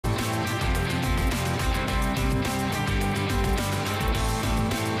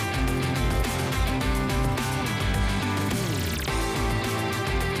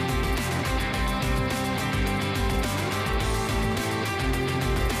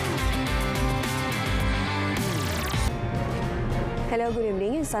Hello, good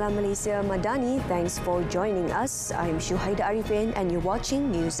evening and Salam Malaysia Madani. Thanks for joining us. I'm Berita RTM and you're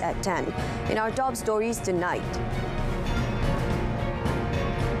watching News at 10. In our top stories tonight,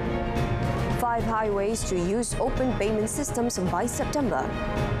 5 highways to use open payment systems by September.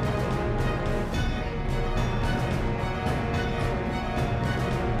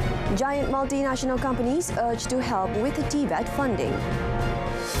 Giant multinational companies urged to help with TVET funding.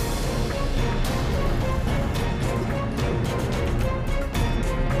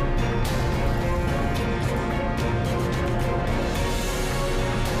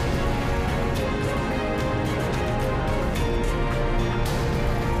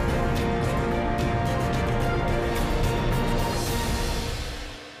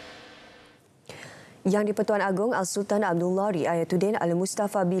 Yang di-Pertuan Agong Al-Sultan Abdullah Riayatuddin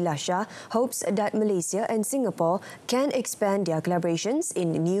Al-Mustafa Billah Shah hopes that Malaysia and Singapore can expand their collaborations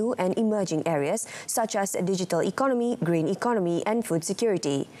in new and emerging areas such as digital economy, green economy and food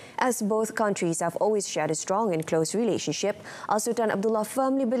security. As both countries have always shared a strong and close relationship, Al-Sultan Abdullah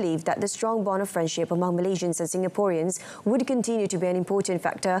firmly believed that the strong bond of friendship among Malaysians and Singaporeans would continue to be an important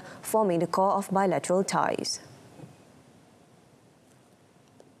factor forming the core of bilateral ties.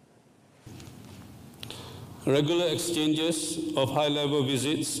 Regular exchanges of high-level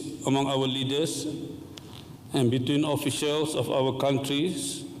visits among our leaders and between officials of our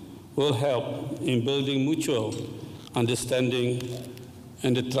countries will help in building mutual understanding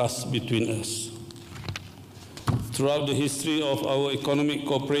and the trust between us. Throughout the history of our economic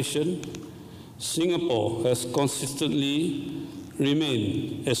cooperation, Singapore has consistently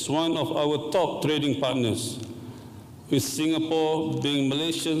remained as one of our top trading partners, with Singapore being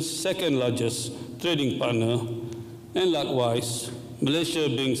Malaysia's second-largest trading partner, and likewise, Malaysia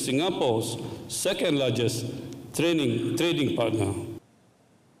being Singapore's second-largest trading partner.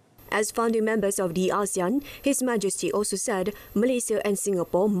 As founding members of the ASEAN, His Majesty also said Malaysia and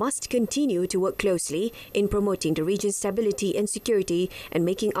Singapore must continue to work closely in promoting the region's stability and security and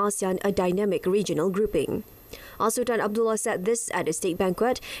making ASEAN a dynamic regional grouping. Al-Sultan Abdullah said this at a state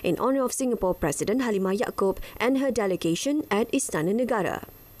banquet in honour of Singapore President Halimah Yaakob and her delegation at Istana Negara.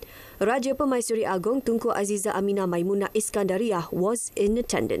 Raja Pemaisuri Agong Tunku Aziza Aminah Maimunah Iskandariah was in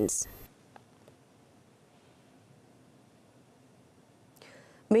attendance.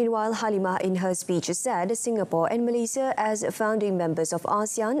 Meanwhile, Halimah in her speech said Singapore and Malaysia as founding members of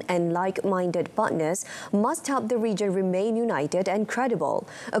ASEAN and like-minded partners must help the region remain united and credible.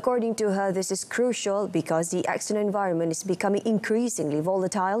 According to her, this is crucial because the external environment is becoming increasingly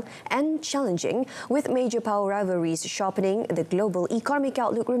volatile and challenging, with major power rivalries sharpening, the global economic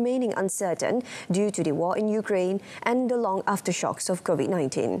outlook remaining uncertain due to the war in Ukraine and the long aftershocks of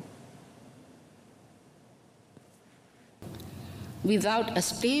COVID-19. Without a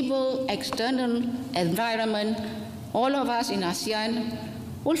stable external environment, all of us in ASEAN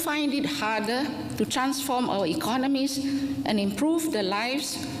will find it harder to transform our economies and improve the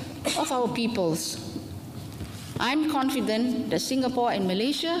lives of our peoples. I'm confident that Singapore and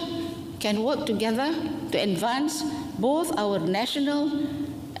Malaysia can work together to advance both our national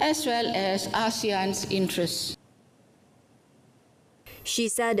as well as ASEAN's interests. She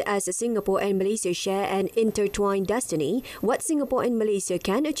said as Singapore and Malaysia share an intertwined destiny, what Singapore and Malaysia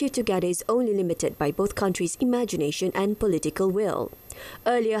can achieve together is only limited by both countries' imagination and political will.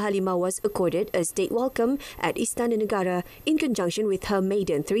 Earlier, Halimah was accorded a state welcome at Istana Negara in conjunction with her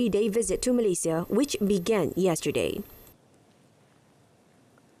maiden 3-day visit to Malaysia, which began yesterday.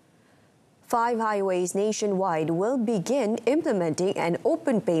 5 highways nationwide will begin implementing an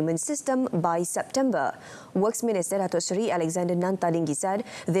open payment system by September. Works Minister Datuk Seri Alexander Nantadinggi said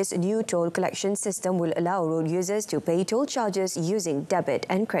this new toll collection system will allow road users to pay toll charges using debit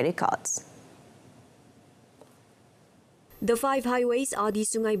and credit cards. The 5 highways are the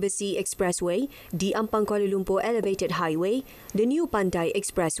Sungai Besi Expressway, the Ampang Kuala Lumpur Elevated Highway, the New Pantai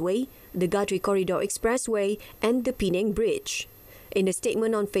Expressway, the Gatri Corridor Expressway and the Penang Bridge. In a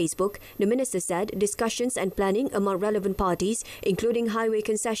statement on Facebook, the minister said discussions and planning among relevant parties, including highway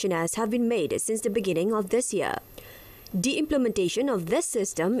concessionaires, have been made since the beginning of this year. The implementation of this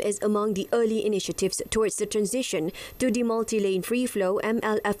system is among the early initiatives towards the transition to the multi-lane free-flow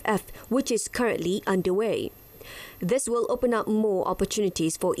MLFF, which is currently underway. This will open up more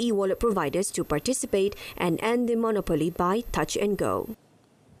opportunities for e-wallet providers to participate and end the monopoly by touch and go.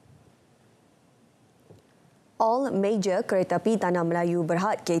 All major kereta api Tanah Melayu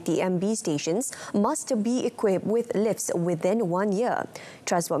Berhad KTMB stations must be equipped with lifts within 1 year.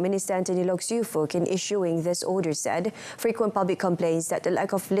 Transport Minister Anthony Loke Sufuk, in issuing this order, said frequent public complaints that the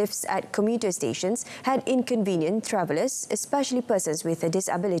lack of lifts at commuter stations had inconvenienced travellers, especially persons with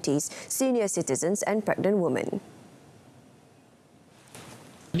disabilities, senior citizens and pregnant women.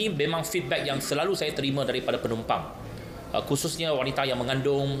 Ini memang feedback yang selalu saya terima daripada penumpang, khususnya wanita yang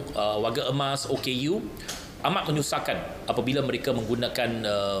mengandung, warga emas, OKU, amat menyusahkan apabila mereka menggunakan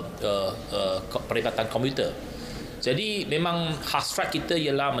perkhidmatan komuter. Jadi memang hasrat kita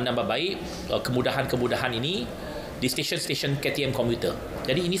ialah menambah baik kemudahan-kemudahan ini di stesen-stesen KTM komuter.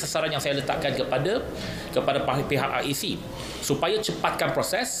 Jadi ini sasaran yang saya letakkan kepada pihak RAC supaya cepatkan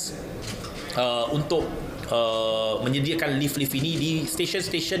proses untuk menyediakan lift-lift ini di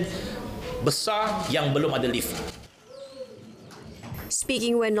stesen-stesen besar yang belum ada lift.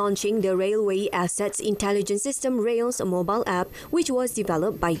 Speaking when launching the Railway Assets Intelligence System Rails mobile app, which was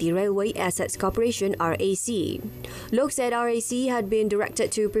developed by the Railway Assets Corporation RAC. Lok said RAC had been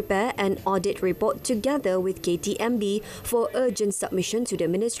directed to prepare an audit report together with KTMB for urgent submission to the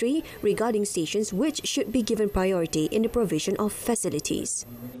ministry regarding stations which should be given priority in the provision of facilities.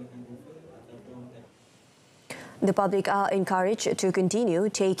 The public are encouraged to continue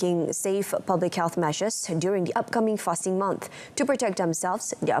taking safe public health measures during the upcoming fasting month to protect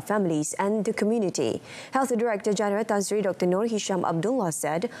themselves, their families and the community. Health Director General Tan Sri Dr. Noor Hisham Abdullah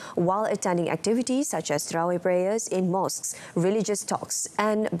said while attending activities such as Tarawih prayers in mosques, religious talks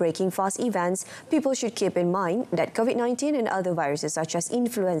and breaking fast events, people should keep in mind that COVID-19 and other viruses such as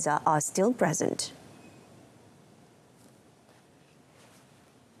influenza are still present.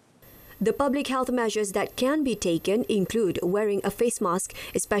 The public health measures that can be taken include wearing a face mask,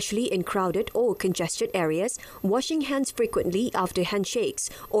 especially in crowded or congested areas, washing hands frequently after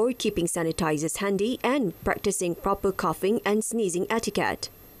handshakes, or keeping sanitizers handy and practicing proper coughing and sneezing etiquette.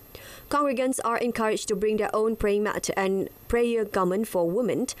 Congregants are encouraged to bring their own praying mat and prayer garment for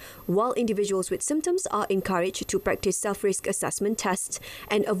women, while individuals with symptoms are encouraged to practice self-risk assessment tests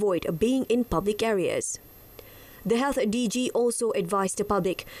and avoid being in public areas. The Health DG also advised the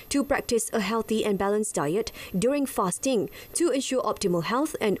public to practice a healthy and balanced diet during fasting to ensure optimal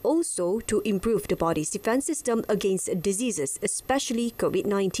health and also to improve the body's defense system against diseases, especially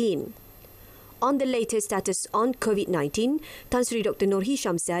COVID-19. On the latest status on COVID-19, Tan Sri Dr. Noor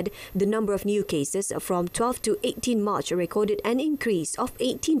Hisham said the number of new cases from 12 to 18 March recorded an increase of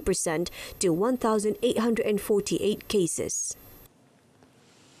 18% to 1,848 cases.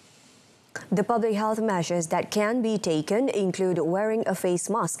 The public health measures that can be taken include wearing a face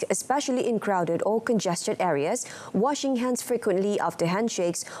mask, especially in crowded or congested areas, washing hands frequently after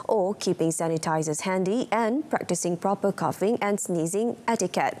handshakes, or keeping sanitizers handy and practicing proper coughing and sneezing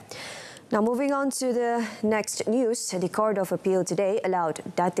etiquette. Now, moving on to the next news, the Court of Appeal today allowed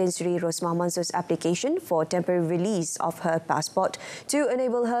Datin Sri Rosmah Mansur's application for temporary release of her passport to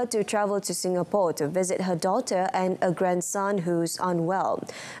enable her to travel to Singapore to visit her daughter and a grandson who's unwell.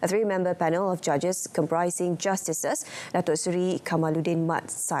 A three-member panel of judges comprising Justices Datuk Seri Kamaluddin Mat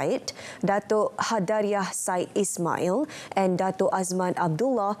Said, Datuk Hadariah Said Ismail and Datuk Azman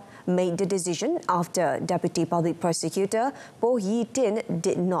Abdullah made the decision after Deputy Public Prosecutor Poh Yi Tin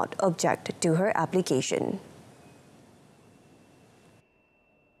did not object to her application.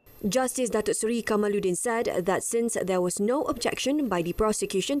 Justice Datuk Seri Kamaluddin said that since there was no objection by the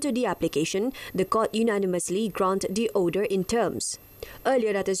prosecution to the application, the court unanimously granted the order in terms.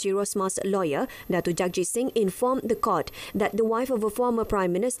 Earlier, Datuk Sri Rosmah's lawyer, Datuk Jagjit Singh, informed the court that the wife of a former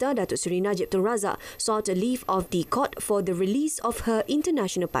Prime Minister, Datuk Seri Najib Tun Razak, sought a leave of the court for the release of her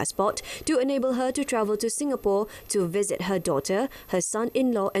international passport to enable her to travel to Singapore to visit her daughter, her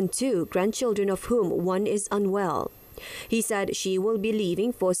son-in-law and two grandchildren of whom one is unwell. He said she will be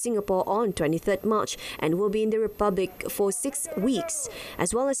leaving for Singapore on 23rd March and will be in the Republic for 6 weeks,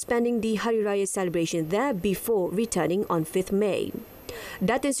 as well as spending the Hari Raya celebration there before returning on 5th May.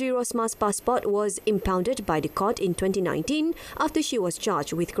 Datin Sri Rosmah's passport was impounded by the court in 2019 after she was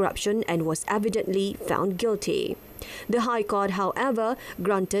charged with corruption and was evidently found guilty. The High Court, however,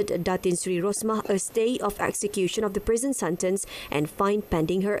 granted Datin Sri Rosmah a stay of execution of the prison sentence and fine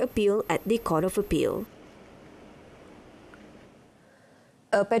pending her appeal at the Court of Appeal.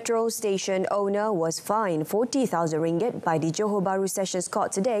 A petrol station owner was fined 40,000 ringgit by the Johor Bahru Sessions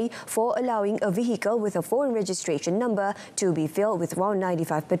Court today for allowing a vehicle with a foreign registration number to be filled with RON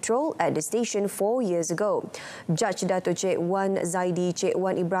 95 petrol at the station 4 years ago. Judge Dato' Cik Wan Zaidi Cik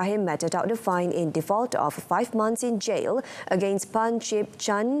Wan Ibrahim meted out the fine in default of 5 months in jail against Pan Chip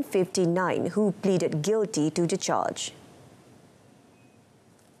Chan, 59, who pleaded guilty to the charge.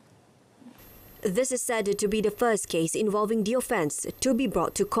 This is said to be the first case involving the offence to be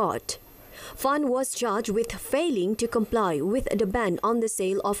brought to court. Fan was charged with failing to comply with the ban on the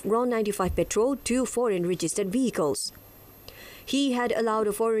sale of RON 95 petrol to foreign registered vehicles. He had allowed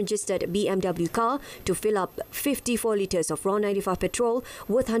a foreign-registered BMW car to fill up 54 litres of raw 95 petrol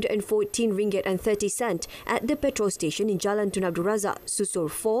worth RM114.30 at the petrol station in Jalan Tun Abdul Razak, Susur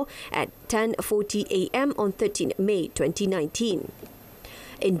 4 at 10:40 a.m. on 13 May 2019.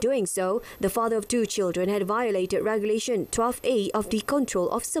 In doing so, the father of two children had violated Regulation 12A of the Control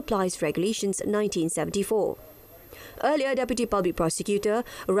of Supplies Regulations 1974. Earlier, Deputy Public Prosecutor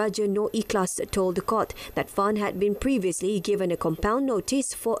Raja Noor Ikhlas told the court that Fan had been previously given a compound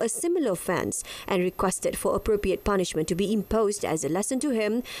notice for a similar offence and requested for appropriate punishment to be imposed as a lesson to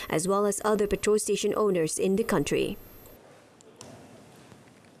him as well as other petrol station owners in the country.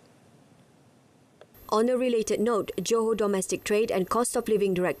 On a related note, Johor Domestic Trade and Cost of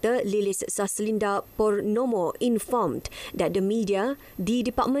Living Director Lilis Saslinda Purnomo informed that the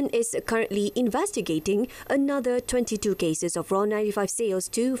department is currently investigating another 22 cases of raw 95 sales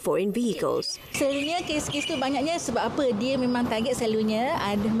to foreign vehicles. Selalunya kes-kes tu banyaknya sebab apa? Dia memang target selalunya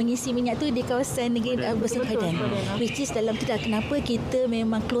ada mengisi minyak tu di kawasan negeri bersempadan. Which is dalam tu dah kenapa kita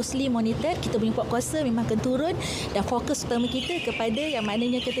memang closely monitor, kita punya kuasa memang akan turun dan fokus utama kita kepada yang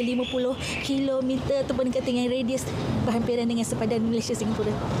maknanya kata 50 kilometer ataupun kata dengan radius berhampiran dengan sepadan Malaysia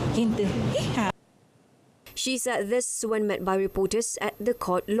Singapura. Gitu. She said this when met by reporters at the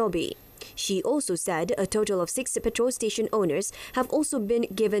court lobby. She also said a total of 6 petrol station owners have also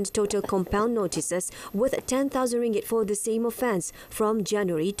been given total compound notices worth RM10,000 for the same offence from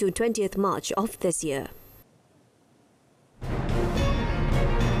January to 20th March of this year.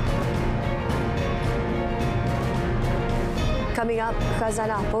 Coming up,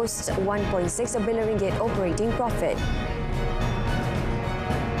 Khazanah posts RM1.6 billion operating profit.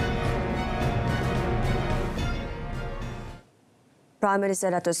 Prime Minister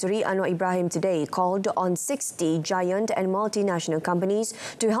Datuk Seri Anwar Ibrahim today called on 60 giant and multinational companies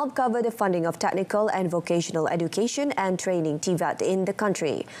to help cover the funding of technical and vocational education and training (TVET) in the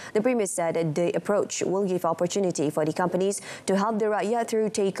country. The Premier said the approach will give opportunity for the companies to help the rakyat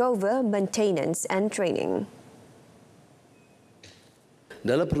through takeover, maintenance and training.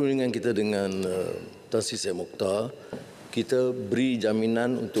 Dalam perundingan kita dengan Tan Sri Syed Mokhtar, kita beri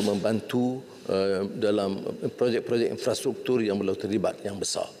jaminan untuk membantu dalam projek-projek infrastruktur yang belum terlibat yang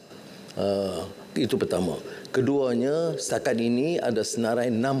besar. Itu pertama. Keduanya, setakat ini ada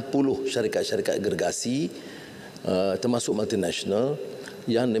senarai 60 syarikat-syarikat agregasi termasuk multinasional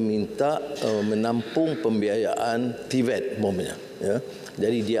yang diminta menampung pembiayaan TVET umpamanya. Ya.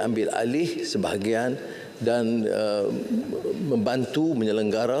 Jadi dia ambil alih sebahagian dan membantu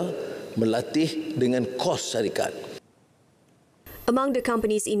menyelenggara, melatih dengan kos syarikat. Among the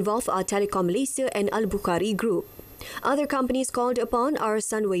companies involved are Telekom Malaysia and Al-Bukhari Group. Other companies called upon are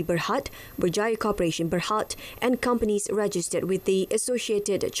Sunway Berhad, Berjaya Corporation Berhad, and companies registered with the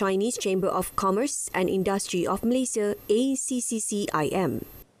Associated Chinese Chamber of Commerce and Industry of Malaysia, ACCCIM.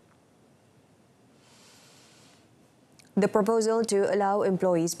 The proposal to allow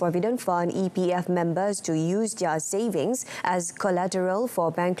Employees Provident Fund EPF members to use their savings as collateral for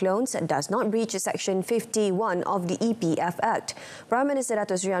bank loans does not breach Section 51 of the EPF Act. Prime Minister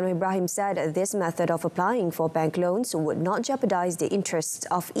Datuk Seri Anwar Ibrahim said this method of applying for bank loans would not jeopardise the interests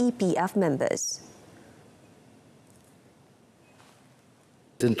of EPF members.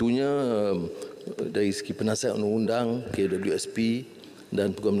 Tentunya dari segi penasihat undang-undang, KWSP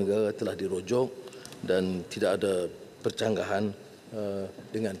dan Peguam Negara telah dirojok dan tidak ada percanggahan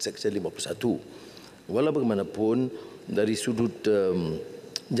dengan Seksyen 51. Walau bagaimanapun, dari sudut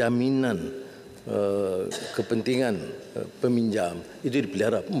jaminan kepentingan peminjam itu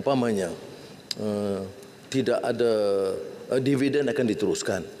dipelihara. Umpamanya tidak ada dividen akan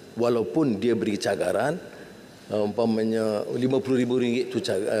diteruskan walaupun dia beri cagaran, umpamanya RM50,000 itu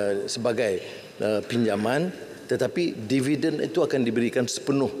sebagai pinjaman, tetapi dividen itu akan diberikan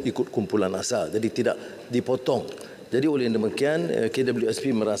sepenuh ikut kumpulan asal, jadi tidak dipotong. Jadi oleh demikian,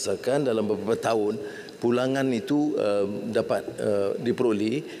 KWSP merasakan dalam beberapa tahun pulangan itu dapat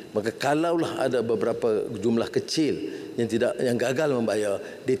diperoleh, maka kalaulah ada beberapa jumlah kecil yang gagal membayar,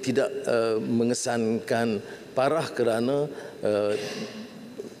 dia tidak mengesankan parah kerana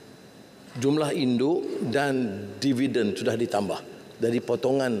jumlah induk dan dividen sudah ditambah. Dari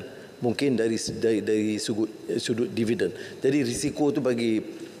potongan mungkin dari sudut dividen. Jadi risiko itu bagi,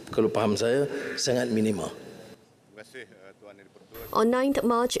 kalau faham saya, sangat minima. On 9th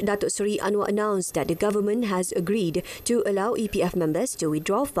March, Datuk Seri Anwar announced that the government has agreed to allow EPF members to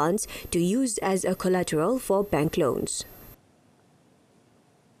withdraw funds to use as a collateral for bank loans.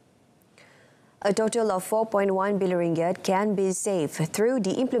 A total of 4.1 billion ringgit can be saved through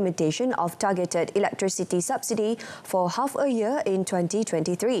the implementation of targeted electricity subsidy for half a year in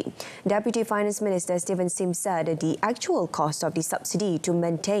 2023. Deputy Finance Minister Stephen Sim said the actual cost of the subsidy to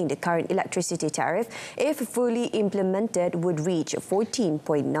maintain the current electricity tariff, if fully implemented, would reach 14.9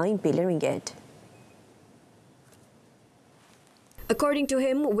 billion ringgit. According to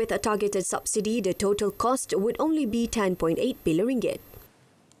him, with a targeted subsidy, the total cost would only be 10.8 billion ringgit.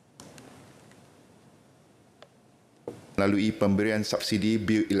 Melalui pemberian subsidi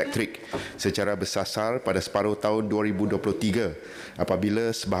bil elektrik secara bersasar pada separuh tahun 2023 apabila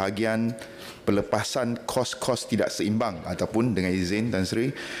sebahagian pelepasan kos-kos tidak seimbang ataupun dengan izin Tan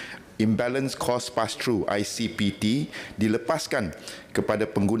Sri, imbalance cost pass-through ICPT dilepaskan kepada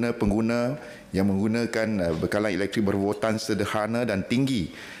pengguna-pengguna yang menggunakan bekalan elektrik berwutan sederhana dan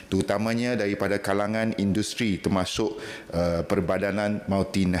tinggi, terutamanya daripada kalangan industri termasuk perbadanan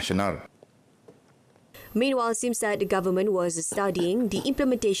multinasional. Meanwhile, Sim said the government was studying the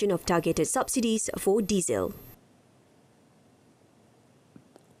implementation of targeted subsidies for diesel.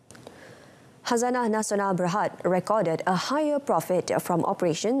 Khazanah Nasional Berhad recorded a higher profit from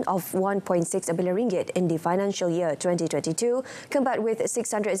operation of 1.6 billion ringgit in the financial year 2022 compared with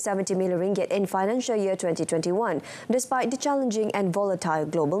 670 million ringgit in financial year 2021, despite the challenging and volatile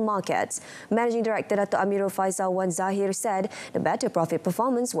global markets. Managing Director Dato' Amirul Faisal Wan Zahir said the better profit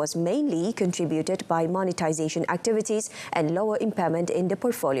performance was mainly contributed by monetization activities and lower impairment in the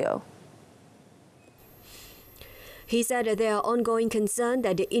portfolio. He said there are ongoing concerns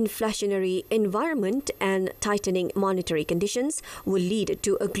that the inflationary environment and tightening monetary conditions will lead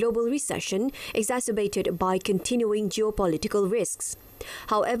to a global recession exacerbated by continuing geopolitical risks.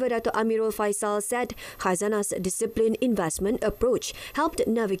 However, Dato' Amirul Faisal said Khazanah's disciplined investment approach helped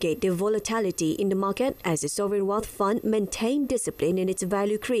navigate the volatility in the market as the sovereign wealth fund maintained discipline in its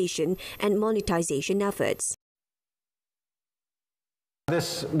value creation and monetization efforts.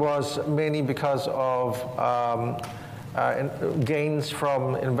 This was mainly because of gains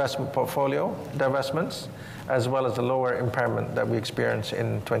from investment portfolio divestments, as well as the lower impairment that we experienced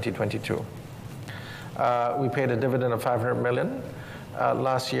in 2022. We paid a dividend of 500 million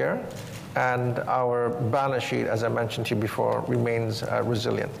last year, and our balance sheet, as I mentioned to you before, remains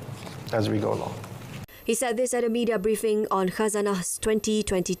resilient as we go along. He said this at a media briefing on Khazanah's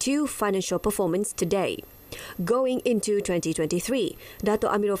 2022 financial performance today. Going into 2023, Dato'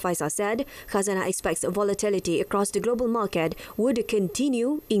 Amirul Faisal said Khazanah expects volatility across the global market would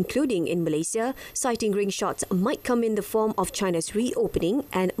continue, including in Malaysia, citing green shoots might come in the form of China's reopening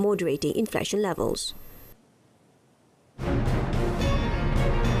and moderating inflation levels.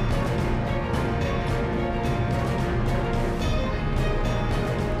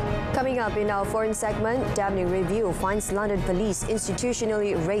 Coming up in our foreign segment, Damning Review finds London police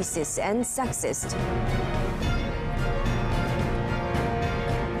institutionally racist and sexist.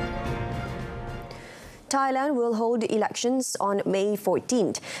 Thailand will hold elections on May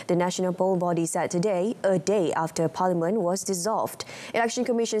 14th. The national poll body said today, a day after Parliament was dissolved. Election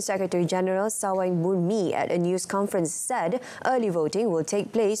Commission Secretary General Sawang Bunmi at a news conference said early voting will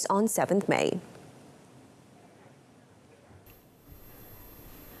take place on 7th May.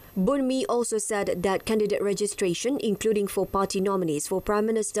 Bunmi also said that candidate registration, including for party nominees for Prime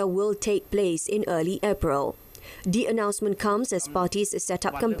Minister, will take place in early April. The announcement comes as parties set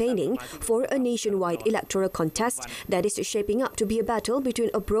up campaigning for a nationwide electoral contest that is shaping up to be a battle between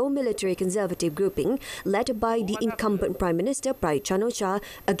a pro-military conservative grouping led by the incumbent Prime Minister Prayut Chan-o-cha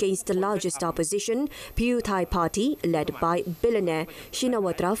against the largest opposition, Pheu Thai Party, led by billionaire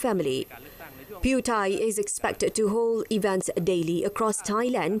Shinawatra family. Pheu Thai is expected to hold events daily across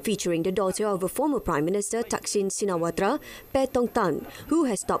Thailand featuring the daughter of a former Prime Minister Thaksin Shinawatra, Paetongtarn, who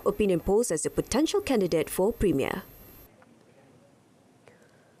has topped opinion polls as a potential candidate for Premier.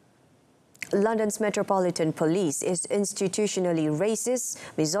 London's Metropolitan Police is institutionally racist,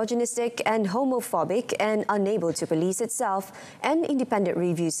 misogynistic and homophobic and unable to police itself, an independent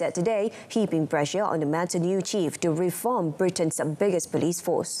review said today, heaping pressure on the man's new chief to reform Britain's biggest police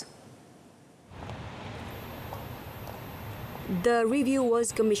force. The review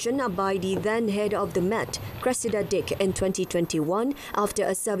was commissioned by the then head of the Met, Cressida Dick, in 2021 after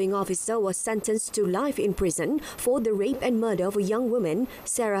a serving officer was sentenced to life in prison for the rape and murder of a young woman,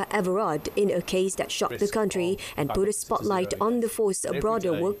 Sarah Everard, in a case that shocked the country and put a spotlight on the force's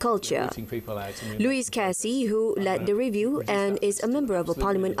broader work culture. Louise Casey, who led the review and is a member of the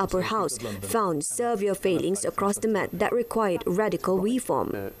Parliament Upper House, found severe failings across the Met that required radical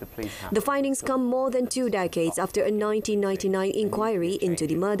reform. The findings come more than 2 decades after a 1999 inquiry into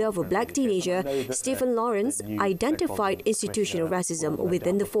the murder of a black teenager, Stephen Lawrence, identified institutional racism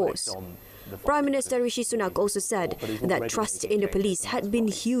within the force. Prime Minister Rishi Sunak also said that trust in the police had been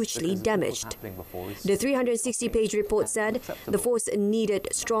hugely damaged. The 360-page report said the force needed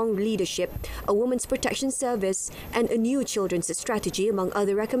strong leadership, a women's protection service, and a new children's strategy, among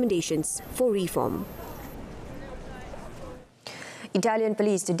other recommendations for reform. Italian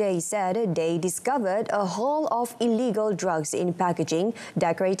police today said they discovered a haul of illegal drugs in packaging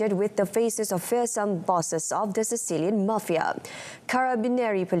decorated with the faces of fearsome bosses of the Sicilian mafia.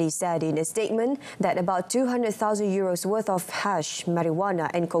 Carabinieri police said in a statement that about 200,000 euros worth of hash,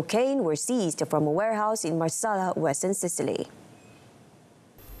 marijuana and cocaine were seized from a warehouse in Marsala, western Sicily.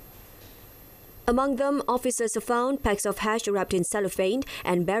 Among them, officers found packs of hash wrapped in cellophane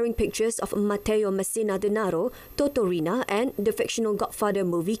and bearing pictures of Matteo Messina Denaro, Totorina, and the fictional Godfather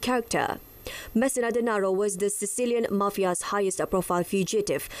movie character. Messina Denaro was the Sicilian mafia's highest-profile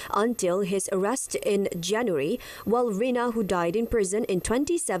fugitive until his arrest in January, while Rina, who died in prison in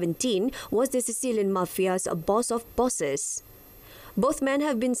 2017, was the Sicilian mafia's boss of bosses. Both men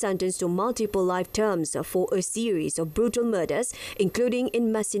have been sentenced to multiple life terms for a series of brutal murders, including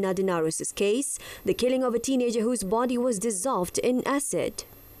in Messina Denaro's case, the killing of a teenager whose body was dissolved in acid.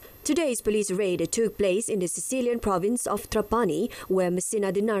 Today's police raid took place in the Sicilian province of Trapani, where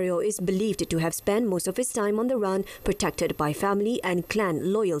Messina Denaro is believed to have spent most of his time on the run, protected by family and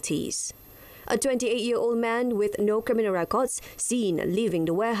clan loyalties. A 28-year-old man with no criminal records seen leaving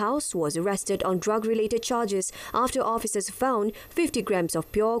the warehouse was arrested on drug-related charges after officers found 50 grams of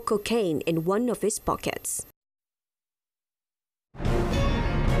pure cocaine in one of his pockets.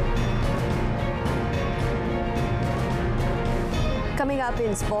 Coming up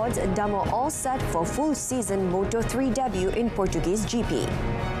in sports, Damo all set for full season Moto3 debut in Portuguese GP.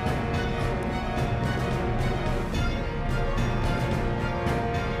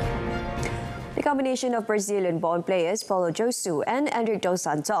 The combination of Brazilian-born players Paulo Josu and Endrick dos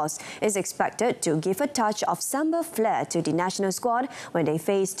Santos is expected to give a touch of samba flair to the national squad when they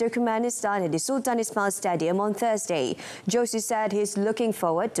face Turkmenistan at the Sultan Ismail Stadium on Thursday. Josu said he's looking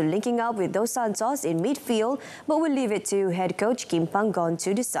forward to linking up with dos Santos in midfield, but will leave it to head coach Kim Panggon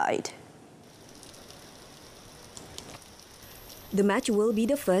to decide. The match will be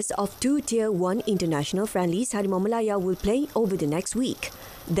the first of two Tier 1 international friendlies Harimau Malaya will play over the next week.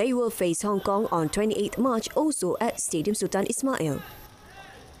 They will face Hong Kong on 28th March, also at Stadium Sultan Ismail.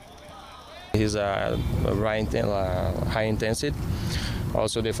 He's high intensity.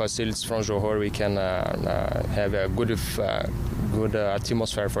 Also, the facilities from Johor, we can have a good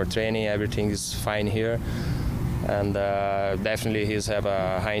atmosphere for training. Everything is fine here. And definitely he's have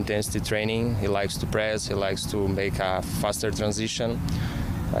a high intensity training. He likes to press, he likes to make a faster transition.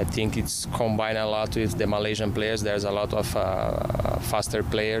 I think it's combined a lot with the Malaysian players. There's a lot of faster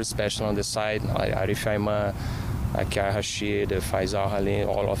players, especially on the side. Arif Aiman, Akiar Rashid, Faisal Halim,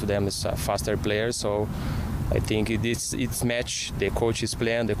 all of them is faster players. So I think it's match the coach's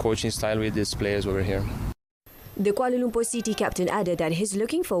plan, the coaching style with these players over here. The Kuala Lumpur City captain added that he's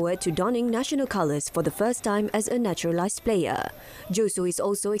looking forward to donning national colours for the first time as a naturalised player. Josu is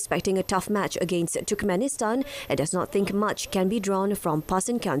also expecting a tough match against Turkmenistan and does not think much can be drawn from past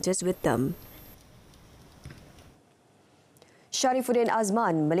encounters with them. Sharifuddin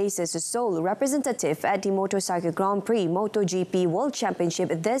Azman, Malaysia's sole representative at the Motorcycle Grand Prix MotoGP World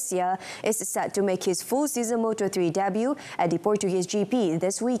Championship this year, is set to make his full-season Moto3 debut at the Portuguese GP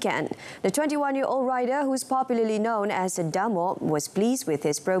this weekend. The 21-year-old rider, who's popularly known as Damo, was pleased with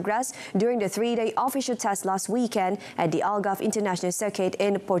his progress during the three-day official test last weekend at the Algarve International Circuit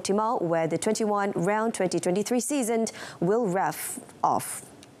in Portimao, where the 21-round 2023 season will rev off.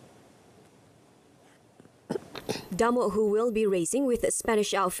 Damo, who will be racing with the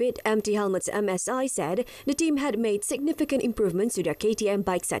Spanish outfit Empty Helmets MSI, said the team had made significant improvements to their KTM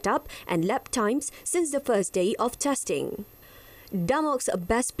bike setup and lap times since the first day of testing. Damo's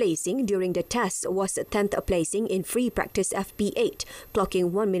best placing during the test was 10th placing in free practice FP8, clocking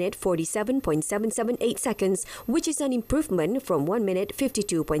 1 minute 47.778 seconds, which is an improvement from 1 minute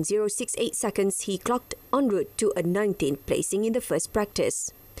 52.068 seconds he clocked en route to a 19th placing in the first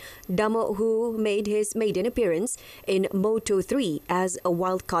practice. Damo, who made his maiden appearance in Moto3 as a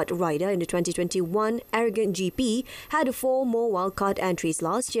wildcard rider in the 2021 Aragon GP, had 4 more wildcard entries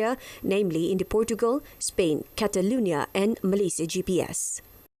last year, namely in the Portugal, Spain, Catalonia and Malaysia GPS.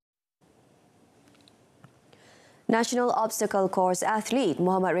 National obstacle course athlete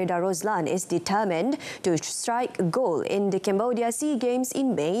Muhammad Reda Roslan is determined to strike gold in the Cambodia SEA Games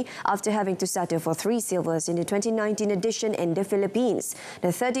in May after having to settle for 3 silvers in the 2019 edition in the Philippines. The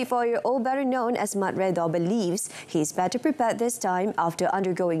 34-year-old, better known as Mat Reda, believes he is better prepared this time after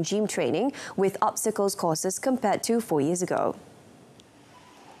undergoing gym training with obstacles courses compared to 4 years ago.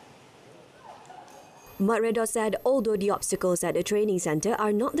 Mat Redha said although the obstacles at the training centre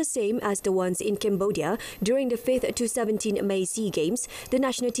are not the same as the ones in Cambodia during the 5th to 17th May SEA Games, the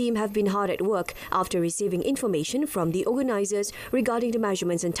national team have been hard at work after receiving information from the organisers regarding the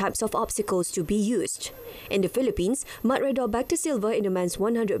measurements and types of obstacles to be used. In the Philippines, Mat Redha bagged a silver in the men's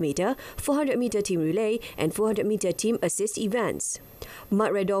 100-metre, 400-metre team relay and 400-metre team assist events.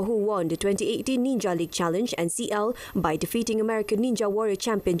 Mat Redha, who won the 2018 Ninja League Challenge and CL by defeating American Ninja Warrior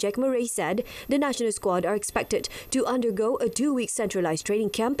champion Jack Murray, said the national squad are expected to undergo a 2-week centralised training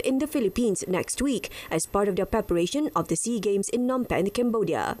camp in the Philippines next week as part of their preparation of the SEA Games in Phnom Penh,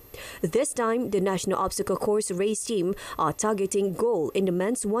 Cambodia. This time, the national obstacle course race team are targeting gold in the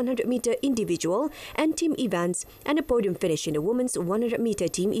men's 100-metre individual and team events and a podium finish in the women's 100-metre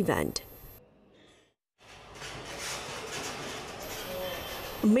team event.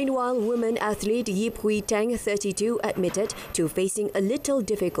 Meanwhile, women athlete Yip Hui Teng, 32, admitted to facing a little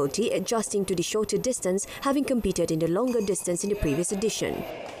difficulty adjusting to the shorter distance, having competed in the longer distance in the previous edition.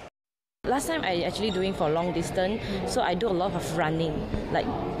 Last time I actually doing for long distance, so I do a lot of running, like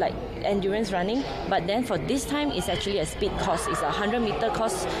endurance running. But then for this time, it's actually a speed course. It's a 100-meter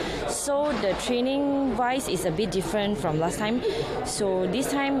course, so the training wise is a bit different from last time. So this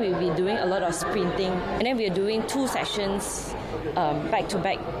time we'll be doing a lot of sprinting, and then we're doing 2 sessions back to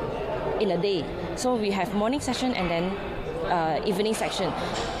back in a day. So we have morning session and then evening section.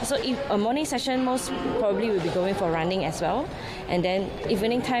 So if a morning session, most probably we'll be going for running as well, and then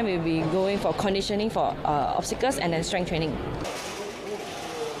evening time we'll be going for conditioning for obstacles and then strength training.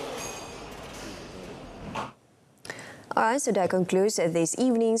 Alright, so that concludes this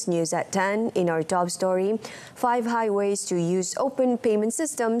evening's news at 10. In our top story, 5 highways to use open payment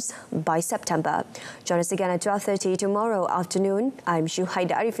systems by September. Join us again at 12:30 tomorrow afternoon. I'm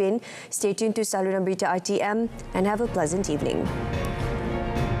Shuhaida Arifin. Stay tuned to saluran Berita RTM and have a pleasant evening.